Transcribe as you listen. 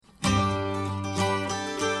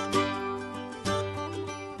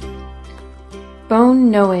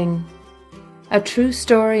Bone Knowing, a true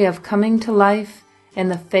story of coming to life in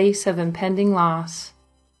the face of impending loss.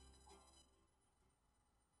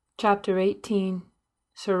 Chapter 18,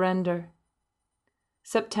 Surrender.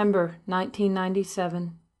 September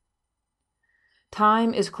 1997.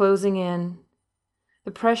 Time is closing in.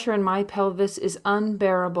 The pressure in my pelvis is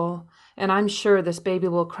unbearable, and I'm sure this baby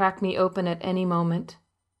will crack me open at any moment.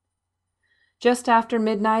 Just after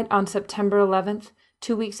midnight on September 11th,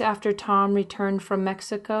 2 weeks after Tom returned from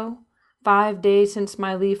Mexico, 5 days since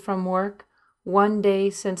my leave from work, 1 day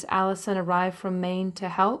since Allison arrived from Maine to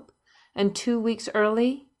help, and 2 weeks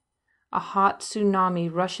early, a hot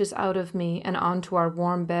tsunami rushes out of me and onto our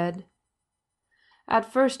warm bed.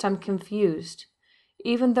 At first I'm confused.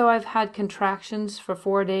 Even though I've had contractions for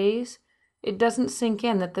 4 days, it doesn't sink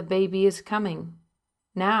in that the baby is coming.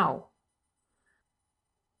 Now.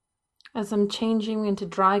 As I'm changing into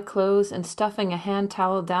dry clothes and stuffing a hand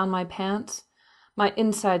towel down my pants, my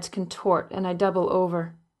insides contort and I double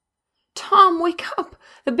over. "Tom, wake up!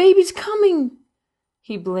 The baby's coming!"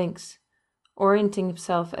 He blinks, orienting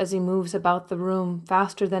himself as he moves about the room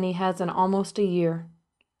faster than he has in almost a year.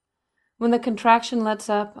 When the contraction lets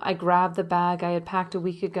up, I grab the bag I had packed a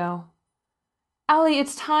week ago. "Allie,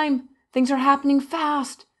 it's time! Things are happening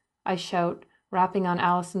fast!" I shout, rapping on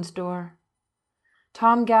Allison's door.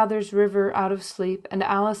 Tom gathers River out of sleep, and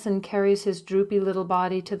Allison carries his droopy little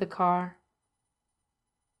body to the car.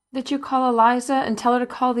 "Did you call Eliza and tell her to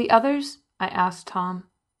call the others?" I asked Tom.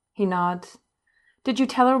 He nods. "Did you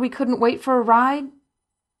tell her we couldn't wait for a ride?"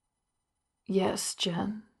 "Yes,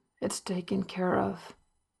 Jen. It's taken care of,"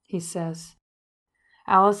 he says.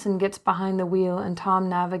 Allison gets behind the wheel and Tom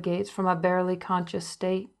navigates from a barely conscious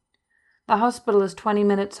state. The hospital is 20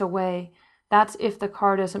 minutes away. That's if the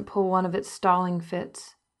car doesn't pull one of its stalling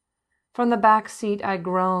fits. From the back seat I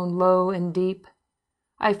groan low and deep.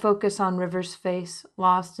 I focus on River's face,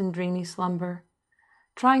 lost in dreamy slumber,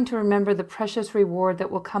 trying to remember the precious reward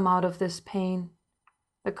that will come out of this pain.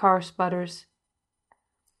 The car sputters.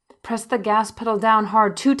 "Press the gas pedal down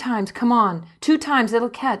hard 2 times, come on, 2 times, it'll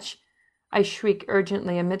catch," I shriek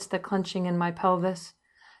urgently amidst the clenching in my pelvis.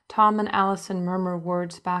 Tom and Allison murmur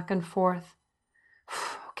words back and forth.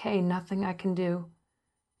 Okay, nothing I can do.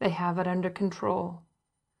 They have it under control.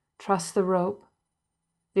 Trust the rope.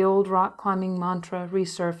 The old rock-climbing mantra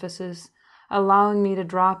resurfaces, allowing me to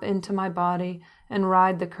drop into my body and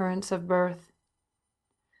ride the currents of birth.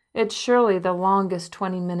 It's surely the longest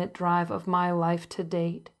 20-minute drive of my life to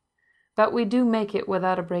date, but we do make it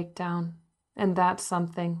without a breakdown, and that's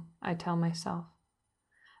something, I tell myself.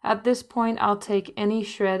 At this point, I'll take any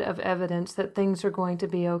shred of evidence that things are going to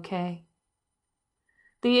be okay.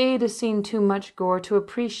 The aide has seen too much gore to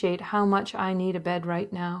appreciate how much I need a bed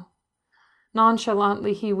right now.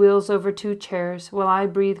 Nonchalantly, he wheels over 2 chairs while I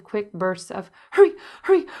breathe quick bursts of "Hurry,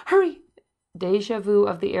 hurry, hurry!" Deja vu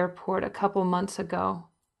of the airport a couple months ago,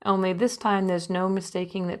 only this time there's no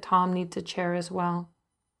mistaking that Tom needs a chair as well.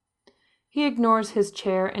 He ignores his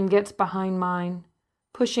chair and gets behind mine,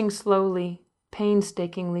 pushing slowly,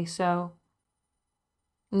 painstakingly so.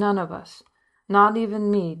 None of us, not even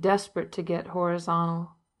me, desperate to get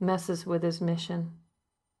horizontal, messes with his mission.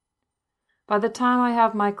 By the time I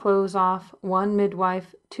have my clothes off, 1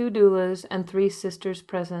 midwife, 2 doulas, and 3 sisters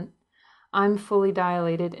present, I'm fully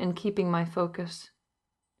dilated and keeping my focus.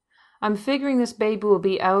 I'm figuring this baby will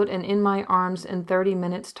be out and in my arms in 30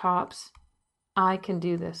 minutes tops. I can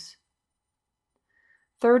do this.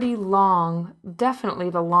 30 long, definitely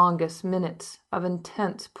the longest minutes of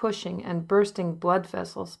intense pushing and bursting blood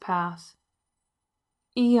vessels pass.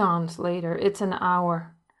 Eons later, it's an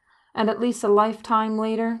hour, and at least a lifetime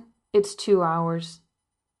later, it's 2 hours.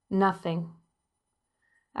 Nothing.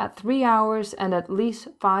 At 3 hours and at least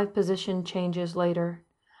 5 position changes later,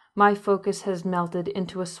 my focus has melted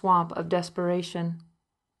into a swamp of desperation.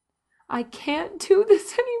 "I can't do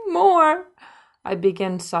this anymore," I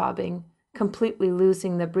begin sobbing, completely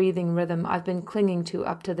losing the breathing rhythm I've been clinging to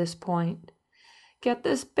up to this point. "Get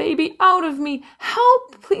this baby out of me!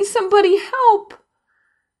 Help! Please, somebody help!"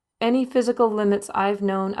 Any physical limits I've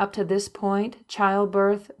known up to this point,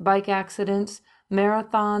 childbirth, bike accidents,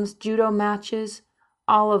 marathons, judo matches,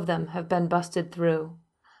 all of them have been busted through,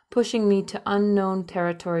 pushing me to unknown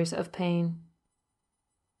territories of pain.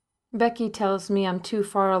 Becky tells me I'm too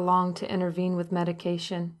far along to intervene with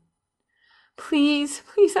medication. Please,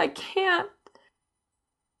 I can't."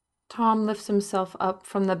 Tom lifts himself up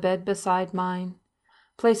from the bed beside mine,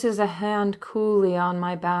 places a hand coolly on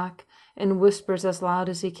my back, and whispers as loud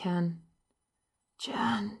as he can,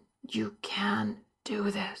 "Jen, you can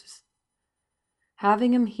do this."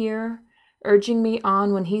 Having him here, urging me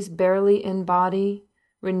on when he's barely in body,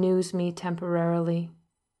 renews me temporarily.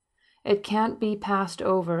 It can't be passed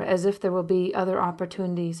over as if there will be other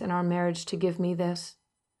opportunities in our marriage to give me this.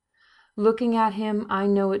 Looking at him, I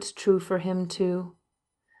know it's true for him too.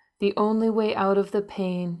 The only way out of the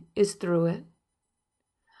pain is through it.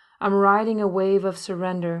 I'm riding a wave of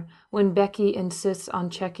surrender when Becky insists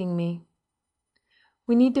on checking me.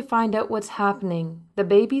 We need to find out what's happening. The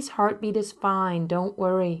baby's heartbeat is fine, don't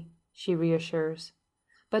worry, she reassures.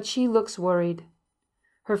 But she looks worried.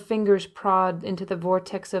 Her fingers prod into the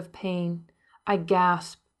vortex of pain. I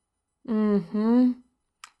gasp. Mm-hmm.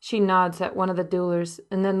 She nods at one of the doulas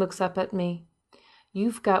and then looks up at me.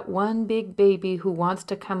 You've got one big baby who wants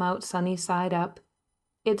to come out sunny side up.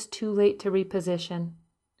 It's too late to reposition.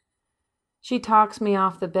 She talks me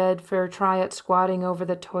off the bed for a try at squatting over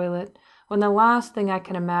the toilet when the last thing I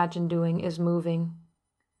can imagine doing is moving.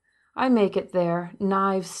 I make it there,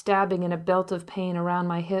 knives stabbing in a belt of pain around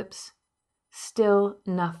my hips. Still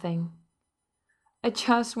nothing. I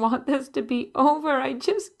just want this to be over. I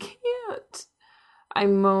just can't. I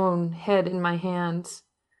moan, head in my hands.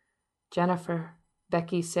 Jennifer,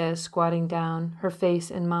 Becky says, squatting down, her face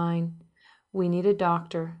in mine. We need a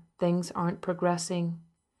doctor. Things aren't progressing.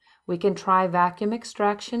 We can try vacuum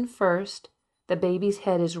extraction first. The baby's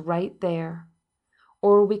head is right there.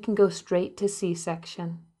 Or we can go straight to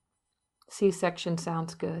C-section. C-section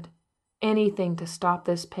sounds good. Anything to stop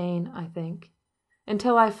this pain, I think.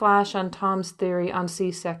 Until I flash on Tom's theory on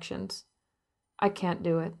C-sections. I can't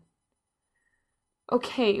do it.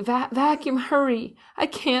 Okay, vacuum, hurry. I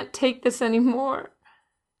can't take this anymore.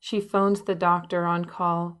 She phones the doctor on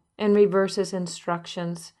call and reverses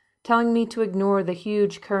instructions, telling me to ignore the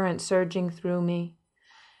huge current surging through me.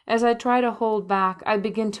 As I try to hold back, I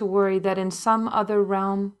begin to worry that in some other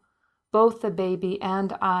realm, both the baby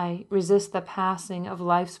and I resist the passing of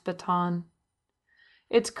life's baton.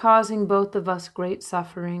 It's causing both of us great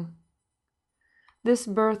suffering. This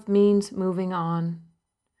birth means moving on.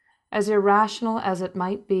 As irrational as it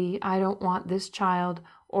might be, I don't want this child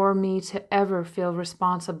or me to ever feel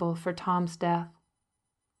responsible for Tom's death.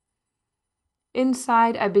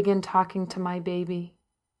 Inside, I begin talking to my baby.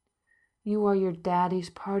 You are your daddy's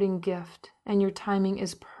parting gift, and your timing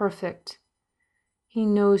is perfect. He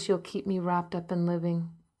knows you'll keep me wrapped up in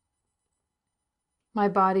living. My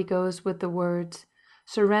body goes with the words,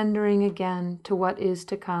 surrendering again to what is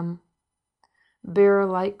to come.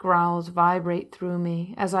 Bear-like growls vibrate through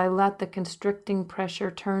me as I let the constricting pressure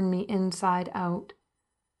turn me inside out.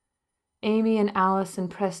 Amy and Allison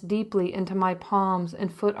press deeply into my palms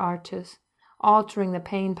and foot arches, altering the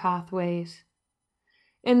pain pathways.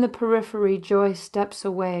 In the periphery, Joy steps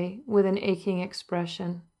away with an aching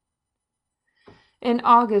expression. In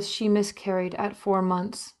August, she miscarried at 4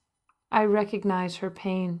 months. I recognize her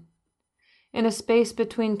pain. In a space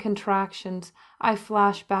between contractions, I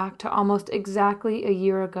flash back to almost exactly a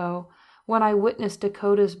year ago when I witnessed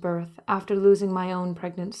Dakota's birth after losing my own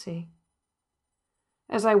pregnancy.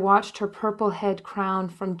 As I watched her purple head crown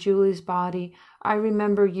from Julie's body, I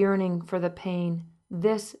remember yearning for the pain,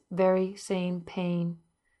 this very same pain,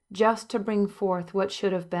 just to bring forth what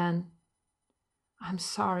should have been. I'm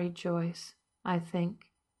sorry, Joyce, I think.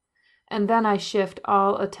 And then I shift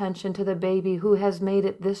all attention to the baby who has made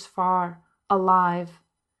it this far, alive.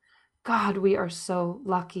 God, we are so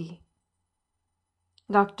lucky.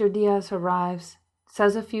 Dr. Diaz arrives,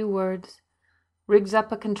 says a few words, rigs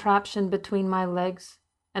up a contraption between my legs,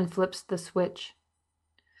 and flips the switch.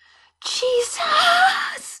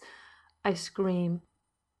 Jesus! I scream,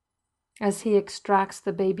 as he extracts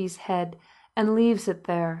the baby's head and leaves it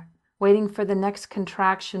there, waiting for the next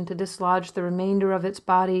contraction to dislodge the remainder of its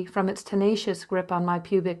body from its tenacious grip on my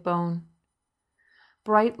pubic bone.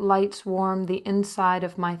 Bright lights warm the inside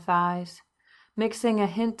of my thighs, mixing a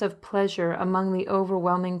hint of pleasure among the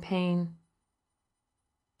overwhelming pain.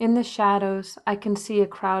 In the shadows, I can see a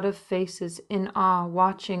crowd of faces in awe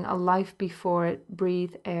watching a life before it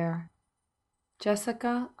breathe air.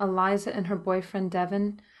 Jessica, Eliza, and her boyfriend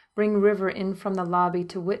Devin bring River in from the lobby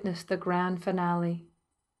to witness the grand finale.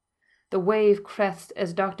 The wave crests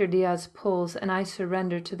as Dr. Diaz pulls, and I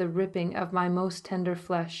surrender to the ripping of my most tender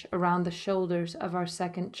flesh around the shoulders of our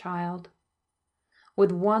second child.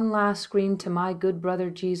 With one last scream to my good brother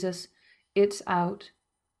Jesus, it's out.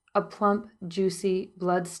 A plump, juicy,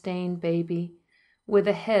 blood-stained baby, with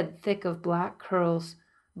a head thick of black curls,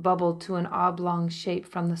 bubbled to an oblong shape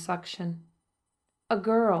from the suction. A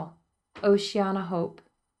girl, Oceana Hope.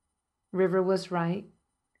 River was right.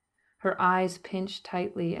 Her eyes pinch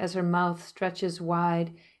tightly as her mouth stretches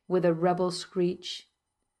wide with a rebel screech.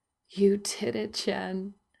 You did it,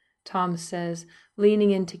 Jen, Tom says,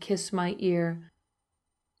 leaning in to kiss my ear.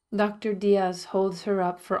 Dr. Diaz holds her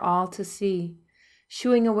up for all to see,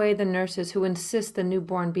 shooing away the nurses who insist the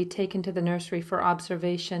newborn be taken to the nursery for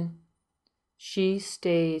observation. "She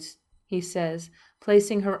stays," he says,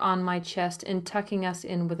 placing her on my chest and tucking us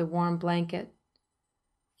in with a warm blanket.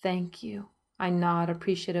 "Thank you," I nod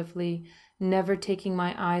appreciatively, never taking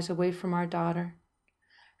my eyes away from our daughter.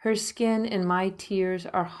 Her skin and my tears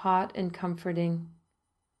are hot and comforting.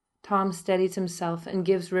 Tom steadies himself and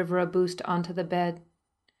gives River a boost onto the bed.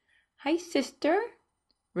 "Hi, sister,"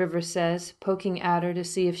 River says, poking at her to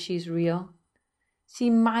see if she's real. "See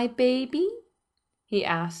my baby?" he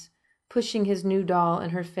asks, pushing his new doll in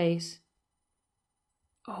her face.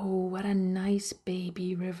 "Oh, what a nice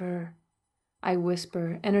baby, River," I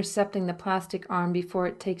whisper, intercepting the plastic arm before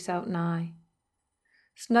it takes out an eye.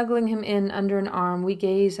 Snuggling him in under an arm, we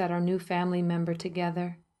gaze at our new family member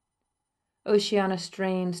together. Oceana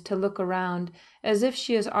strains to look around as if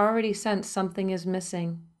she has already sensed something is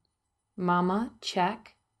missing. Mama,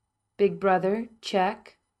 check. Big brother,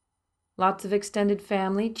 check. Lots of extended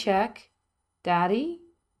family, check. Daddy?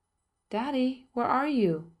 Daddy, where are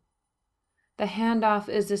you? The handoff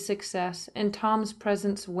is a success, and Tom's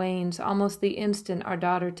presence wanes almost the instant our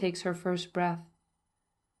daughter takes her first breath.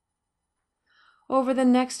 Over the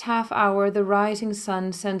next half hour, the rising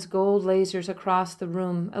sun sends gold lasers across the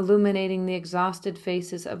room, illuminating the exhausted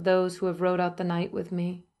faces of those who have rode out the night with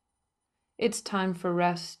me. It's time for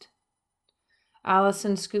rest.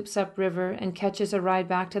 Allison scoops up River and catches a ride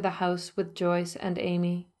back to the house with Joyce and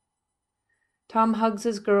Amy. Tom hugs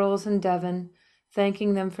his girls and Devon,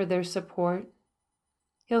 thanking them for their support.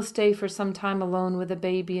 He'll stay for some time alone with the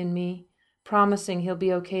baby and me, promising he'll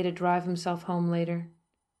be okay to drive himself home later.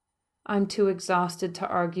 I'm too exhausted to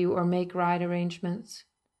argue or make ride arrangements.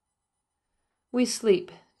 We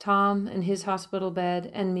sleep, Tom in his hospital bed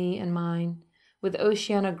and me in mine, with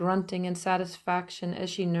Oceana grunting in satisfaction as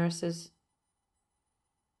she nurses.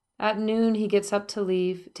 At noon he gets up to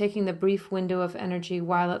leave, taking the brief window of energy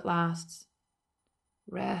while it lasts.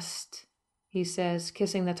 "Rest," he says,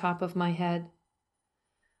 kissing the top of my head.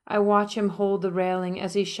 I watch him hold the railing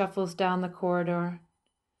as he shuffles down the corridor.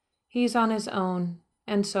 He's on his own,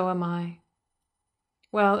 and so am I.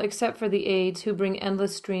 Well, except for the aides who bring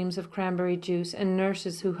endless streams of cranberry juice and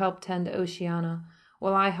nurses who help tend Oceana,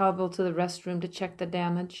 while I hobble to the restroom to check the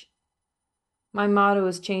damage. My motto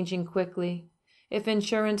is changing quickly. If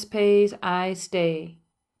insurance pays, I stay.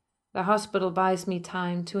 The hospital buys me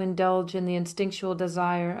time to indulge in the instinctual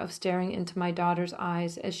desire of staring into my daughter's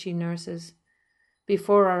eyes as she nurses,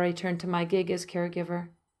 before I return to my gig as caregiver.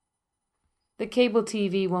 The cable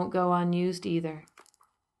TV won't go unused either.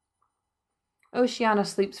 Oceana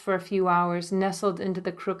sleeps for a few hours, nestled into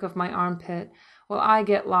the crook of my armpit, while I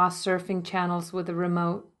get lost surfing channels with the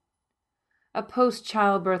remote. A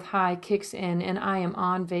post-childbirth high kicks in, and I am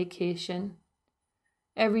on vacation.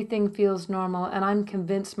 Everything feels normal, and I'm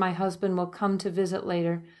convinced my husband will come to visit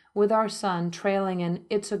later, with our son trailing an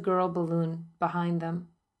 "It's a Girl" balloon behind them.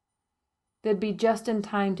 They'd be just in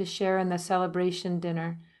time to share in the celebration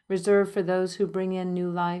dinner, reserved for those who bring in new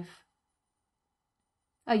life.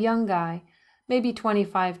 A young guy, maybe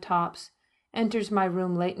 25 tops, enters my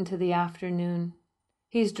room late into the afternoon.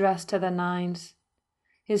 He's dressed to the nines.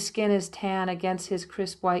 His skin is tan against his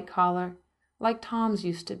crisp white collar, like Tom's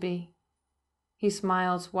used to be. He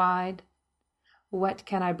smiles wide. "What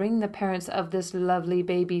can I bring the parents of this lovely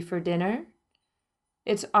baby for dinner?"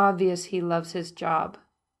 It's obvious he loves his job.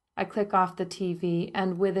 I click off the TV,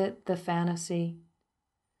 and with it, the fantasy.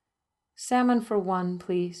 "Salmon for one,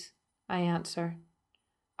 please," I answer.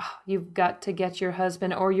 "Oh, you've got to get your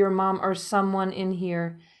husband or your mom or someone in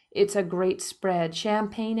here. It's a great spread,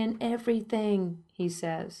 champagne and everything," he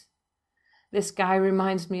says. This guy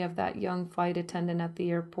reminds me of that young flight attendant at the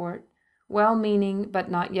airport, well-meaning but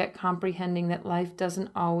not yet comprehending that life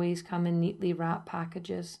doesn't always come in neatly wrapped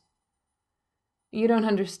packages. "You don't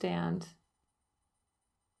understand."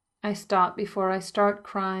 I stop before I start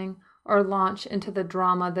crying or launch into the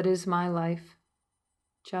drama that is my life.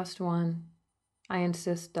 "Just one," I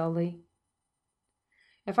insist dully.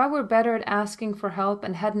 If I were better at asking for help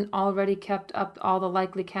and hadn't already kept up all the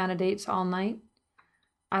likely candidates all night,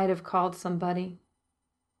 I'd have called somebody.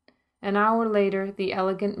 An hour later, the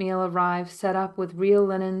elegant meal arrives, set up with real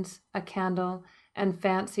linens, a candle, and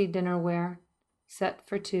fancy dinnerware, set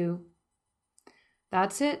for two.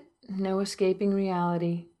 That's it, no escaping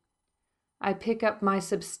reality. I pick up my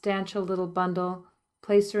substantial little bundle,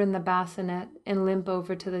 place her in the bassinet, and limp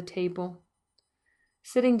over to the table.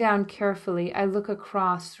 Sitting down carefully, I look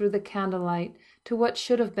across through the candlelight to what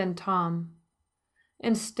should have been Tom.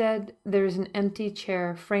 Instead, there is an empty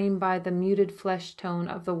chair framed by the muted flesh tone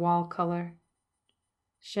of the wall color.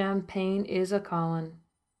 Champagne is a callin'.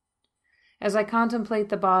 As I contemplate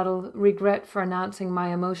the bottle, regret for announcing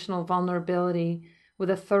my emotional vulnerability with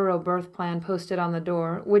a thorough birth plan posted on the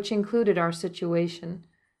door, which included our situation,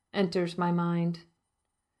 enters my mind.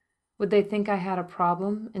 Would they think I had a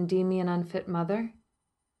problem and deem me an unfit mother?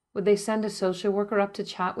 Would they send a social worker up to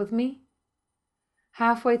chat with me?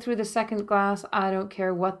 Halfway through the second glass, I don't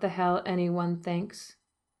care what the hell anyone thinks.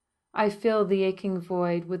 I fill the aching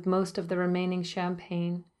void with most of the remaining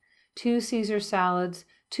champagne, 2 Caesar salads,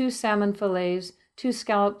 2 salmon fillets, 2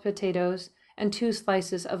 scalloped potatoes, and 2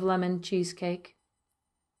 slices of lemon cheesecake.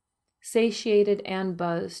 Satiated and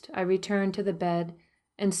buzzed, I return to the bed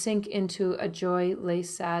and sink into a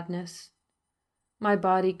joy-laced sadness. My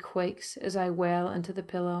body quakes as I wail into the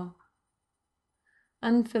pillow.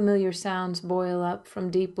 Unfamiliar sounds boil up from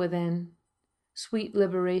deep within. Sweet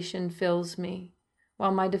liberation fills me,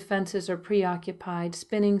 while my defenses are preoccupied,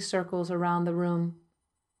 spinning circles around the room.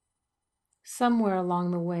 Somewhere along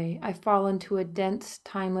the way, I fall into a dense,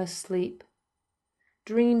 timeless sleep.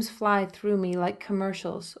 Dreams fly through me like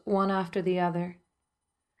commercials, one after the other.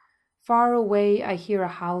 Far away, I hear a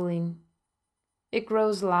howling. It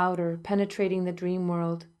grows louder, penetrating the dream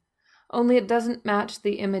world, only it doesn't match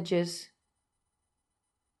the images.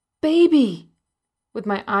 Baby! With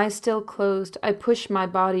my eyes still closed, I push my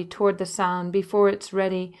body toward the sound before it's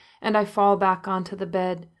ready, and I fall back onto the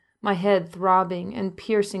bed, my head throbbing and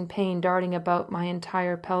piercing pain darting about my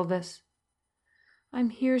entire pelvis. I'm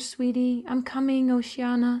here, sweetie. I'm coming,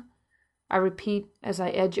 Oceana, I repeat as I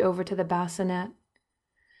edge over to the bassinet.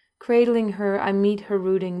 Cradling her, I meet her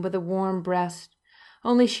rooting with a warm breast,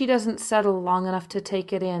 only she doesn't settle long enough to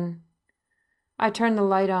take it in. I turn the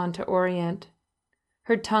light on to orient.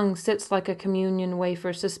 Her tongue sits like a communion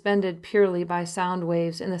wafer suspended purely by sound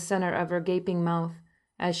waves in the center of her gaping mouth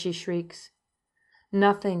as she shrieks.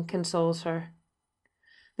 Nothing consoles her.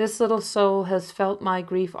 This little soul has felt my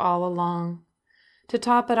grief all along. To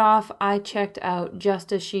top it off, I checked out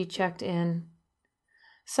just as she checked in.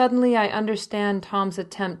 Suddenly I understand Tom's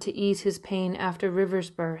attempt to ease his pain after River's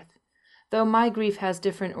birth, though my grief has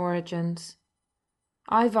different origins.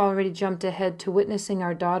 I've already jumped ahead to witnessing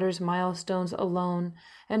our daughter's milestones alone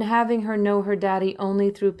and having her know her daddy only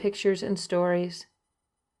through pictures and stories.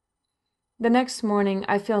 The next morning,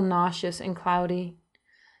 I feel nauseous and cloudy.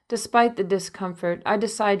 Despite the discomfort, I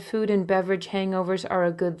decide food and beverage hangovers are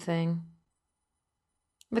a good thing.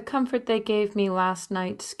 The comfort they gave me last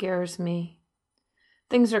night scares me.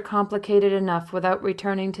 Things are complicated enough without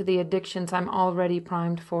returning to the addictions I'm already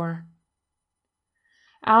primed for.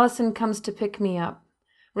 Allison comes to pick me up.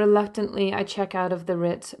 Reluctantly, I check out of the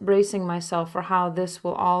Ritz, bracing myself for how this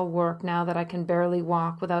will all work now that I can barely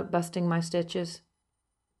walk without busting my stitches.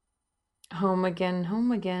 Home again,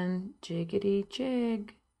 jiggity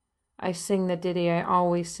jig. I sing the ditty I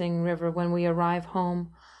always sing River when we arrive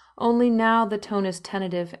home, only now the tone is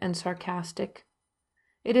tentative and sarcastic.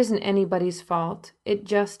 It isn't anybody's fault, it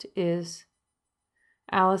just is.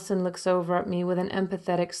 Allison looks over at me with an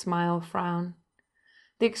empathetic smile frown.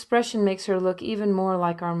 The expression makes her look even more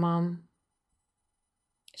like our mom.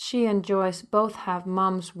 She and Joyce both have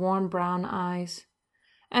Mom's warm brown eyes,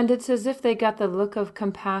 and it's as if they got the look of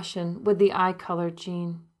compassion with the eye color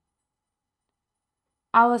gene.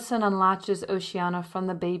 Allison unlatches Oceana from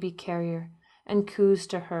the baby carrier and coos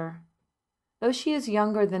to her. Though she is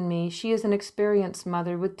younger than me, she is an experienced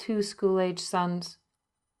mother with 2 school-age sons.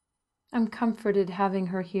 I'm comforted having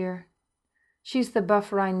her here. She's the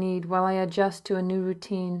buffer I need while I adjust to a new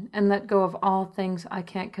routine and let go of all things I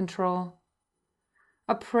can't control.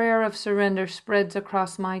 A prayer of surrender spreads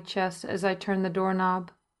across my chest as I turn the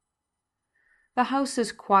doorknob. The house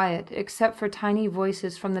is quiet except for tiny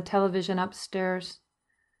voices from the television upstairs.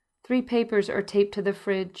 3 papers are taped to the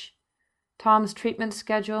fridge. Tom's treatment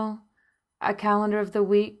schedule, a calendar of the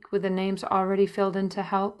week with the names already filled in to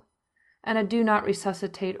help, and a do not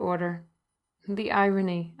resuscitate order. The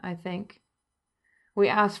irony, I think. We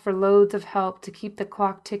ask for loads of help to keep the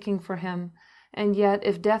clock ticking for him, and yet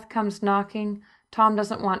if death comes knocking, Tom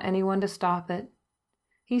doesn't want anyone to stop it.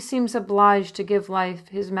 He seems obliged to give life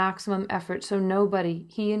his maximum effort so nobody,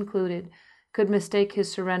 he included, could mistake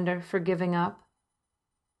his surrender for giving up.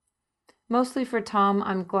 Mostly for Tom,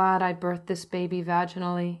 I'm glad I birthed this baby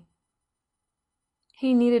vaginally.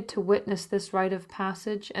 He needed to witness this rite of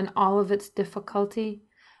passage and all of its difficulty,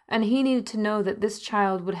 and he needed to know that this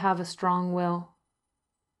child would have a strong will.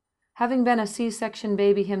 Having been a C-section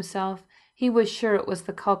baby himself, he was sure it was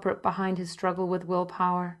the culprit behind his struggle with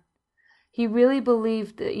willpower. He really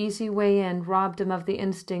believed the easy way in robbed him of the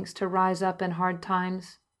instincts to rise up in hard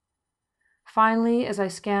times. Finally, as I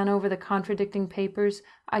scan over the contradicting papers,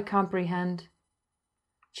 I comprehend.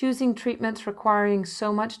 Choosing treatments requiring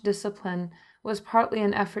so much discipline was partly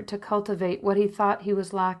an effort to cultivate what he thought he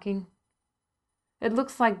was lacking. It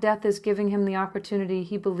looks like death is giving him the opportunity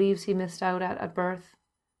he believes he missed out at birth.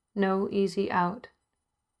 No easy out.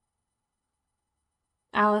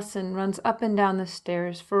 Allison runs up and down the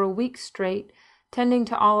stairs for a week straight, tending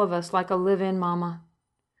to all of us like a live-in mama.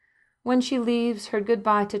 When she leaves, her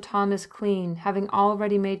goodbye to Tom is clean, having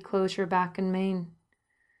already made closure back in Maine.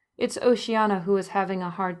 It's Oceana who is having a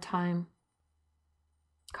hard time.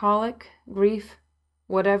 Colic, grief,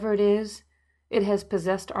 whatever it is, it has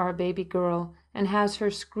possessed our baby girl and has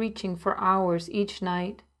her screeching for hours each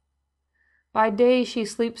night. By day she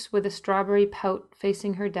sleeps with a strawberry pout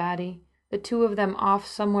facing her daddy, the two of them off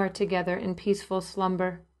somewhere together in peaceful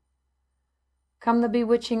slumber. Come the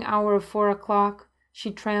bewitching hour of 4 o'clock,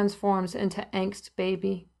 she transforms into angst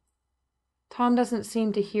baby. Tom doesn't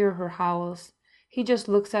seem to hear her howls. He just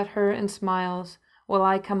looks at her and smiles while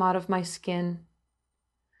I come out of my skin.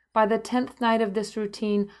 By the 10th night of this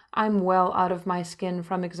routine, I'm well out of my skin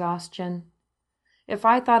from exhaustion. If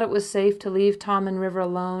I thought it was safe to leave Tom and River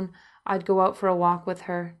alone, I'd go out for a walk with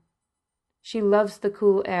her. She loves the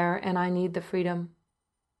cool air, and I need the freedom.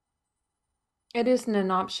 It isn't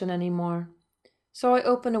an option anymore, so I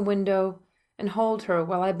open a window and hold her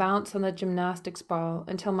while I bounce on the gymnastics ball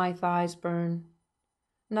until my thighs burn.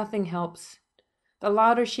 Nothing helps. The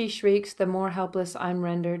louder she shrieks, the more helpless I'm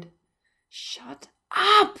rendered. Shut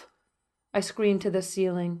up! I scream to the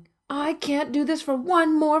ceiling. I can't do this for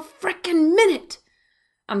one more frickin' minute!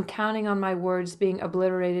 I'm counting on my words being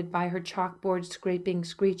obliterated by her chalkboard scraping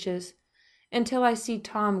screeches until I see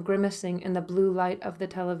Tom grimacing in the blue light of the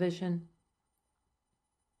television.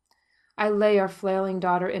 I lay our flailing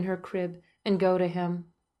daughter in her crib and go to him.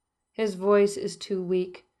 His voice is too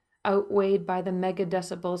weak, outweighed by the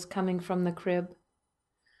megadecibels coming from the crib.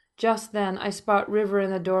 Just then I spot River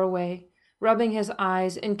in the doorway, rubbing his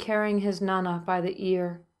eyes and carrying his Nana by the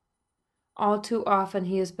ear. All too often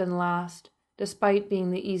he has been last, despite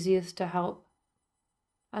being the easiest to help.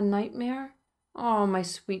 A nightmare? Oh, my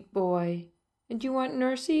sweet boy. And you want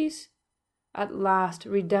nursies? At last,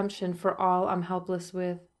 redemption for all I'm helpless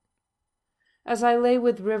with. As I lay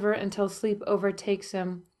with River until sleep overtakes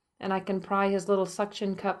him, and I can pry his little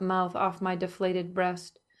suction cup mouth off my deflated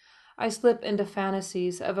breast, I slip into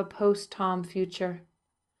fantasies of a post-Tom future.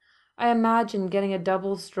 I imagine getting a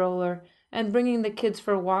double stroller and bringing the kids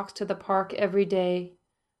for walks to the park every day,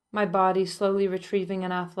 my body slowly retrieving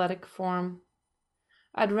an athletic form.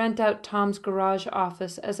 I'd rent out Tom's garage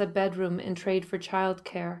office as a bedroom in trade for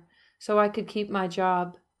childcare, so I could keep my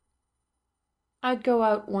job. I'd go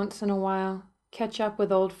out once in a while, catch up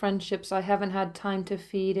with old friendships I haven't had time to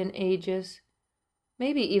feed in ages.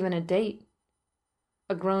 Maybe even a date.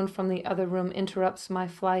 A groan from the other room interrupts my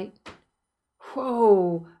flight.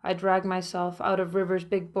 Whoa! I drag myself out of River's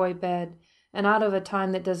big boy bed and out of a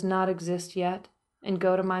time that does not exist yet, and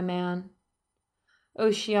go to my man.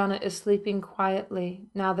 Oceana is sleeping quietly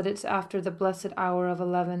now that it's after the blessed hour of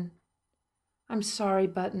 11. I'm sorry,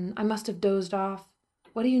 Button. I must have dozed off.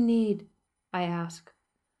 What do you need? I ask.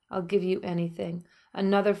 I'll give you anything.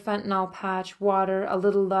 Another fentanyl patch, water, a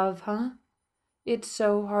little love, huh? It's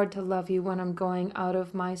so hard to love you when I'm going out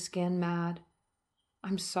of my skin mad.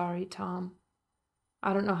 I'm sorry, Tom.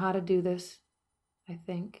 I don't know how to do this, I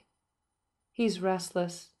think. He's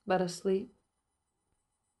restless, but asleep.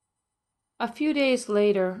 A few days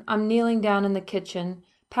later, I'm kneeling down in the kitchen,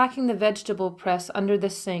 packing the vegetable press under the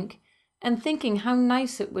sink, and thinking how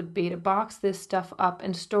nice it would be to box this stuff up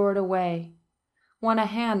and store it away, when a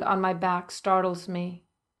hand on my back startles me.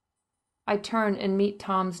 I turn and meet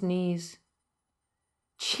Tom's knees.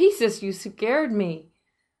 Jesus, you scared me!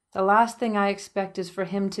 The last thing I expect is for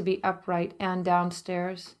him to be upright and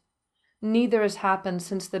downstairs. Neither has happened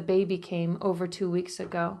since the baby came over 2 weeks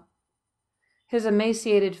ago. His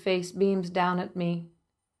emaciated face beams down at me.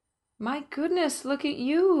 My goodness, look at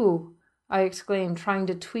you! I exclaim, trying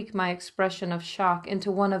to tweak my expression of shock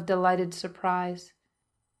into one of delighted surprise.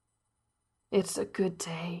 It's a good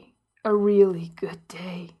day, a really good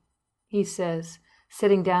day, he says,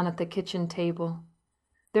 sitting down at the kitchen table.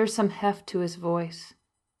 There's some heft to his voice.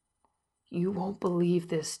 You won't believe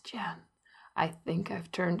this, Jen. I think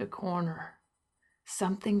I've turned a corner.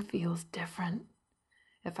 Something feels different.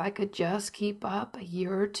 If I could just keep up a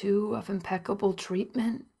year or two of impeccable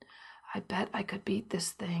treatment, I bet I could beat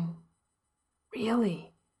this thing.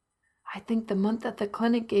 Really, I think the month at the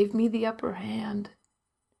clinic gave me the upper hand.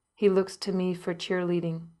 He looks to me for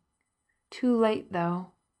cheerleading. Too late,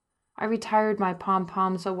 though. I retired my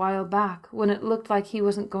pom-poms a while back when it looked like he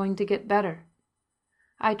wasn't going to get better.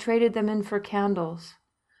 I traded them in for candles,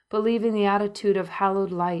 believing the attitude of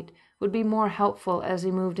hallowed light would be more helpful as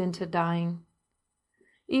he moved into dying.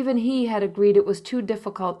 Even he had agreed it was too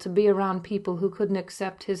difficult to be around people who couldn't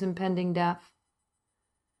accept his impending death.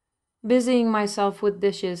 Busying myself with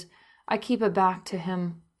dishes, I keep it back to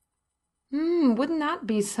him. Wouldn't that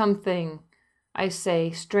be something? I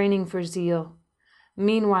say, straining for zeal.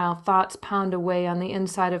 Meanwhile, thoughts pound away on the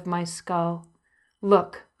inside of my skull.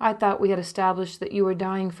 Look, I thought we had established that you were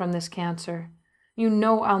dying from this cancer. You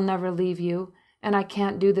know I'll never leave you, and I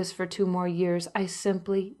can't do this for 2 more years. I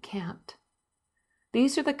simply can't.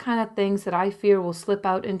 These are the kind of things that I fear will slip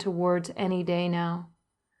out into words any day now.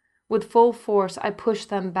 With full force, I push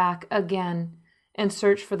them back again and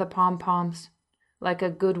search for the pom-poms, like a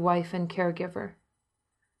good wife and caregiver.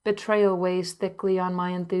 Betrayal weighs thickly on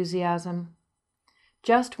my enthusiasm.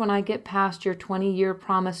 Just when I get past your 20-year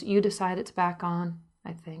promise, you decide it's back on,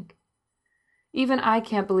 I think. Even I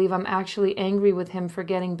can't believe I'm actually angry with him for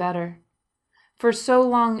getting better. For so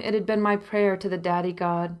long it had been my prayer to the daddy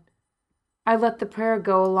god. I let the prayer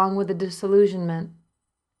go along with the disillusionment.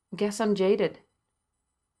 Guess I'm jaded.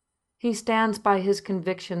 He stands by his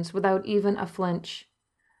convictions without even a flinch.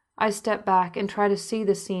 I step back and try to see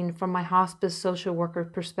the scene from my hospice social worker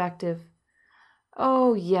perspective.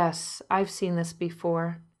 Oh yes, I've seen this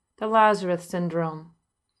before. The Lazarus syndrome.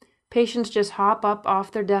 Patients just hop up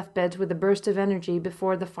off their deathbeds with a burst of energy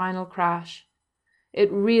before the final crash.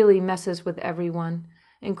 It really messes with everyone,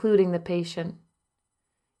 including the patient.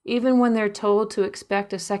 Even when they're told to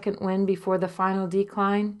expect a second wind before the final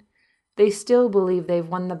decline, they still believe they've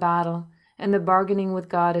won the battle and the bargaining with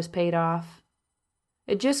God is paid off.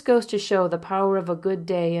 It just goes to show the power of a good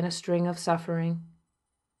day in a string of suffering.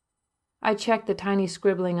 I check the tiny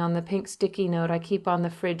scribbling on the pink sticky note I keep on the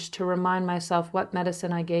fridge to remind myself what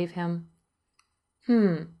medicine I gave him.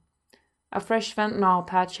 A fresh fentanyl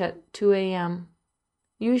patch at 2 a.m.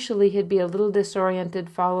 Usually he'd be a little disoriented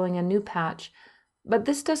following a new patch, but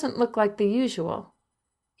this doesn't look like the usual.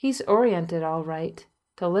 He's oriented all right,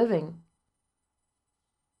 to living.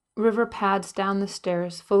 River pads down the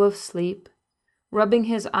stairs, full of sleep, rubbing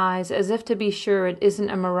his eyes as if to be sure it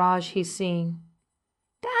isn't a mirage he's seeing.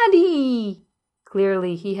 Daddy!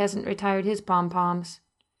 Clearly he hasn't retired his pom-poms.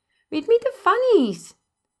 Read me the funnies!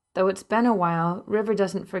 Though it's been a while, River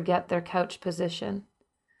doesn't forget their couch position.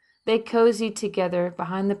 They cozy together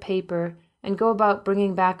behind the paper and go about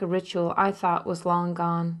bringing back a ritual I thought was long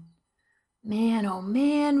gone. Man, oh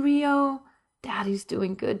man, Rio, Daddy's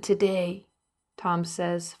doing good today, Tom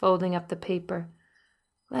says, folding up the paper.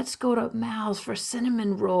 Let's go to Mal's for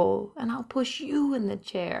cinnamon roll, and I'll push you in the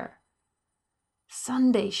chair.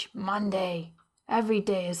 Sunday, Monday, every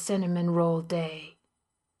day is cinnamon roll day.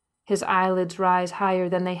 His eyelids rise higher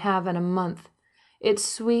than they have in a month. It's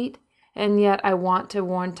sweet, and yet I want to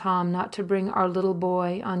warn Tom not to bring our little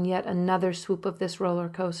boy on yet another swoop of this roller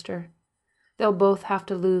coaster. They'll both have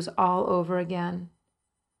to lose all over again.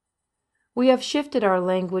 We have shifted our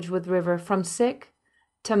language with River from sick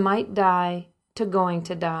to might die to going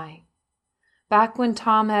to die. Back when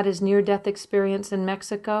Tom had his near-death experience in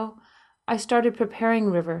Mexico, I started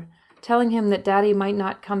preparing River, telling him that Daddy might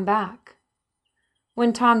not come back.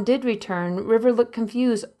 When Tom did return, River looked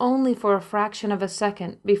confused only for a fraction of a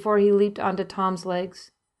second before he leaped onto Tom's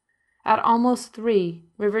legs. At almost 3,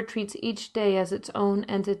 River treats each day as its own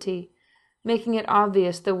entity, making it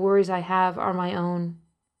obvious the worries I have are my own.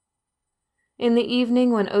 In the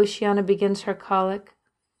evening, when Oceana begins her colic,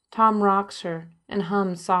 Tom rocks her and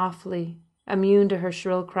hums softly, immune to her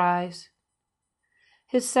shrill cries.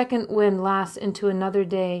 His second wind lasts into another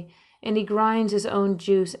day, and he grinds his own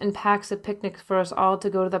juice and packs a picnic for us all to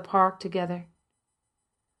go to the park together.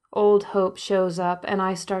 Old Hope shows up, and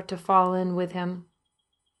I start to fall in with him.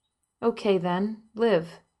 Okay then,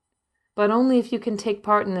 live. But only if you can take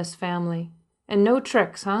part in this family. And no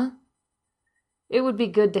tricks, huh? It would be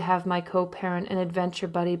good to have my co-parent and adventure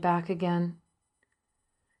buddy back again.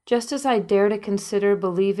 Just as I dare to consider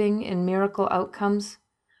believing in miracle outcomes,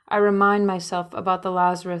 I remind myself about the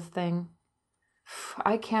Lazarus thing.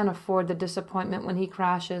 I can't afford the disappointment when he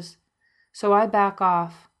crashes, so I back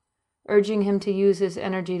off, urging him to use his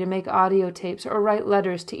energy to make audio tapes or write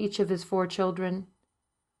letters to each of his 4 children.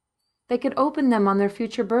 They could open them on their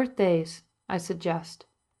future birthdays, I suggest.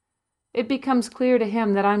 It becomes clear to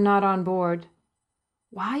him that I'm not on board.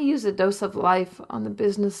 Why use a dose of life on the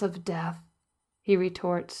business of death? He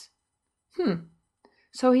retorts.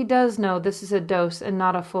 So he does know this is a dose and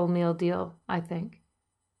not a full meal deal, I think.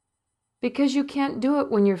 Because you can't do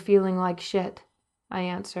it when you're feeling like shit, I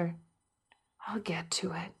answer. I'll get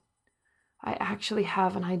to it. I actually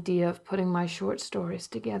have an idea of putting my short stories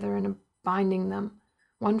together and binding them,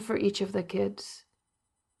 one for each of the kids.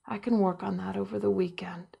 I can work on that over the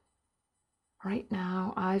weekend. Right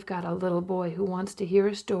now, I've got a little boy who wants to hear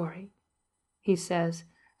a story," he says,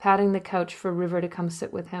 patting the couch for River to come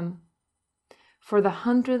sit with him. For the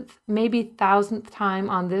 100th, maybe 1,000th time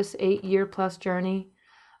on this 8-year-plus journey,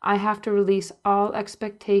 I have to release all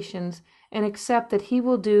expectations and accept that he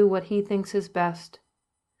will do what he thinks is best.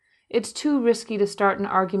 It's too risky to start an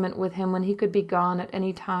argument with him when he could be gone at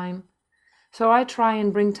any time, so I try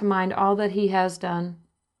and bring to mind all that he has done.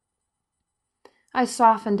 I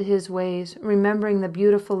soften to his ways, remembering the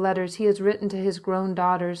beautiful letters he has written to his grown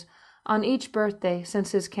daughters on each birthday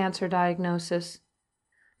since his cancer diagnosis,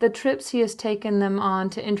 the trips he has taken them on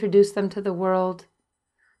to introduce them to the world,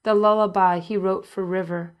 the lullaby he wrote for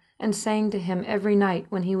River and sang to him every night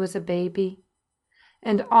when he was a baby,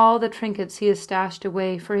 and all the trinkets he has stashed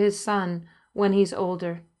away for his son when he's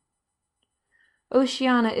older.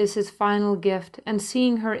 Oceana is his final gift, and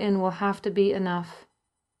seeing her in will have to be enough.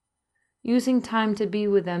 Using time to be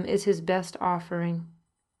with them is his best offering.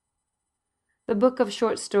 The book of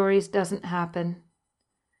short stories doesn't happen.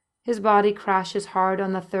 His body crashes hard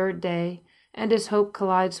on the 3rd day, and his hope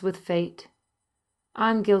collides with fate.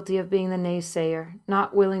 I'm guilty of being the naysayer,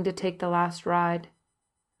 not willing to take the last ride.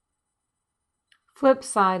 Flip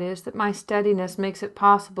side is that my steadiness makes it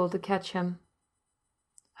possible to catch him.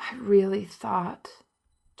 "I really thought,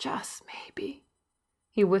 just maybe,"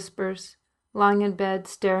 he whispers, lying in bed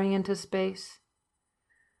staring into space.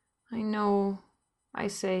 "I know," I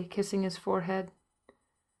say, kissing his forehead.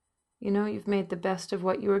 "You know you've made the best of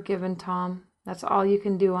what you were given, Tom. That's all you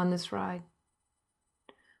can do on this ride."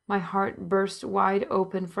 My heart bursts wide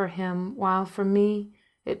open for him, while for me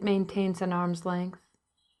it maintains an arm's length.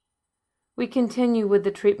 We continue with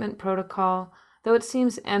the treatment protocol, though it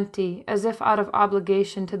seems empty, as if out of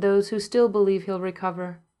obligation to those who still believe he'll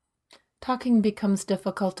recover. Talking becomes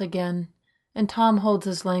difficult again, and Tom holds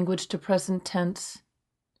his language to present tense.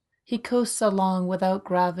 He coasts along without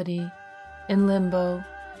gravity, in limbo,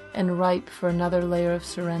 and ripe for another layer of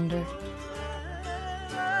surrender.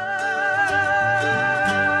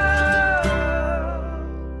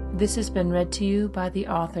 This has been read to you by the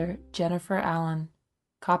author Jennifer Allen.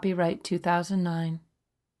 Copyright 2009.